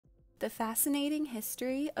The fascinating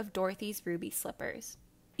history of Dorothy's ruby slippers.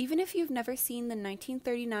 Even if you've never seen the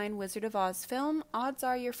 1939 Wizard of Oz film, odds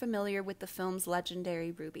are you're familiar with the film's legendary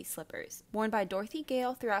ruby slippers. Worn by Dorothy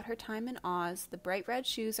Gale throughout her time in Oz, the bright red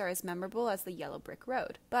shoes are as memorable as the yellow brick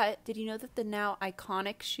road. But did you know that the now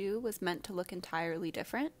iconic shoe was meant to look entirely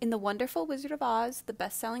different? In The Wonderful Wizard of Oz, the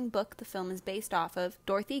best-selling book the film is based off of,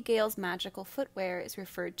 Dorothy Gale's magical footwear is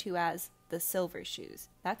referred to as the silver shoes.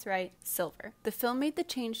 That's right, silver. The film made the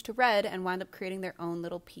change to red and wound up creating their own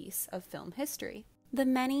little piece of film history. The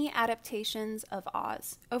many adaptations of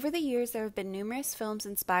Oz. Over the years, there have been numerous films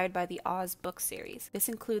inspired by the Oz book series. This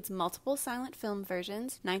includes multiple silent film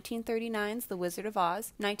versions, 1939's The Wizard of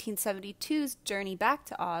Oz, 1972's Journey Back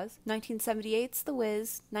to Oz, 1978's The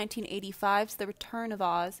Wiz, 1985's The Return of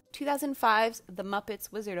Oz, 2005's The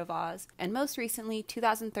Muppets Wizard of Oz, and most recently,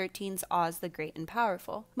 2013's Oz the Great and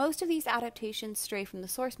Powerful. Most of these adaptations stray from the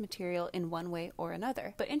source material in one way or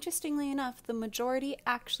another, but interestingly enough, the majority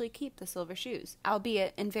actually keep the silver shoes, albeit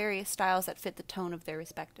in various styles that fit the tone of their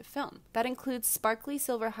respective film. That includes sparkly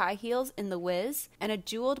silver high heels in The Wiz and a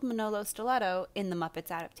jeweled Manolo stiletto in the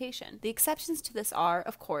Muppets adaptation. The exceptions to this are,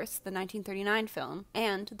 of course, the 1939 film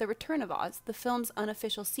and The Return of Oz, the film's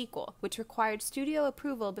unofficial sequel, which required studio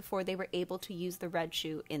approval before they were able to use the red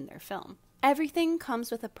shoe in their film. Everything comes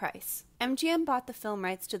with a price. MGM bought the film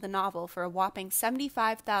rights to the novel for a whopping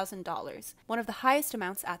 $75,000, one of the highest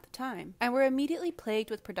amounts at the time, and were immediately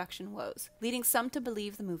plagued with production woes, leading some to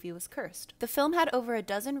believe the movie was cursed. The film had over a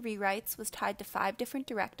dozen rewrites, was tied to 5 different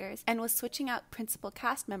directors, and was switching out principal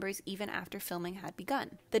cast members even after filming had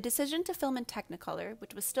begun. The decision to film in Technicolor,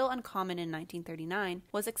 which was still uncommon in 1939,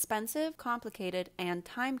 was expensive, complicated, and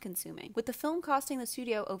time-consuming, with the film costing the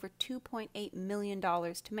studio over $2.8 million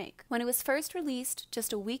to make. When it was first released,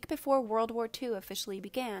 just a week before World War II officially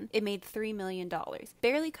began, it made $3 million,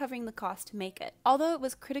 barely covering the cost to make it. Although it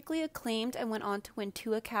was critically acclaimed and went on to win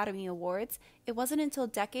 2 Academy Awards, it wasn't until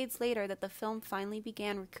decades later that the film finally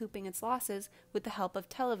began recouping its losses with the help of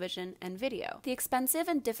television and video. The expensive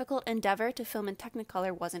and difficult endeavor to film in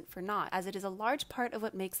Technicolor wasn't for naught, as it is a large part of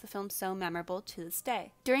what makes the film so memorable to this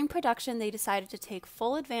day. During production, they decided to take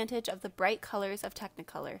full advantage of the bright colors of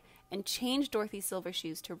Technicolor and change Dorothy's silver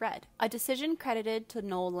shoes to red, a decision credited to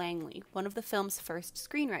Noel Langley, one of the film's first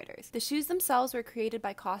screenwriters. The shoes themselves were created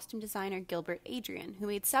by costume designer Gilbert Adrian, who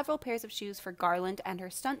made several pairs of shoes for Garland and her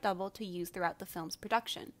stunt double to use throughout the film's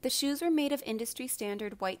production. The shoes were made of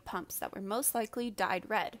industry-standard white pumps that were most likely dyed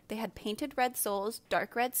red. They had painted red soles,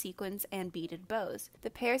 dark red sequins, and beaded bows. The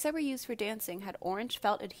pairs that were used for dancing had orange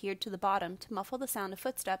felt adhered to the bottom to muffle the sound of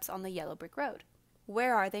footsteps on the yellow brick road.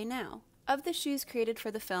 Where are they now? Of the shoes created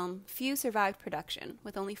for the film, few survived production,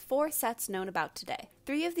 with only 4 sets known about today.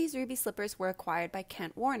 3 of these ruby slippers were acquired by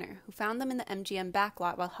Kent Warner, who found them in the MGM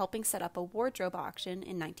backlot while helping set up a wardrobe auction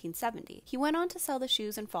in 1970. He went on to sell the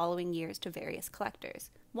shoes in following years to various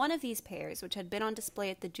collectors. One of these pairs, which had been on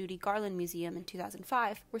display at the Judy Garland Museum in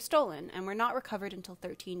 2005, were stolen and were not recovered until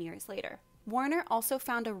 13 years later. Warner also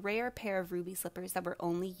found a rare pair of ruby slippers that were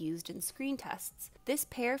only used in screen tests. This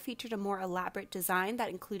pair featured a more elaborate design that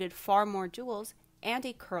included far more jewels and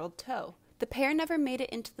a curled toe. The pair never made it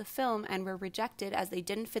into the film and were rejected as they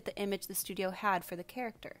didn't fit the image the studio had for the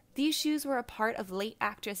character. These shoes were a part of late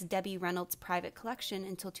actress Debbie Reynolds' private collection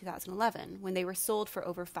until 2011, when they were sold for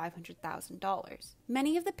over $500,000.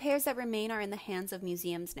 Many of the pairs that remain are in the hands of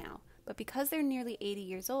museums now, but because they're nearly 80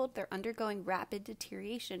 years old, they're undergoing rapid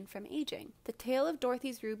deterioration from aging. The tale of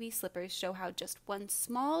Dorothy's ruby slippers show how just one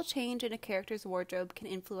small change in a character's wardrobe can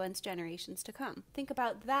influence generations to come. Think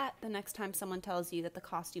about that the next time someone tells you that the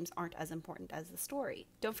costumes aren't as important as the story.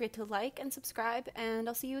 Don't forget to like and subscribe, and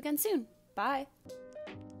I'll see you again soon. Bye!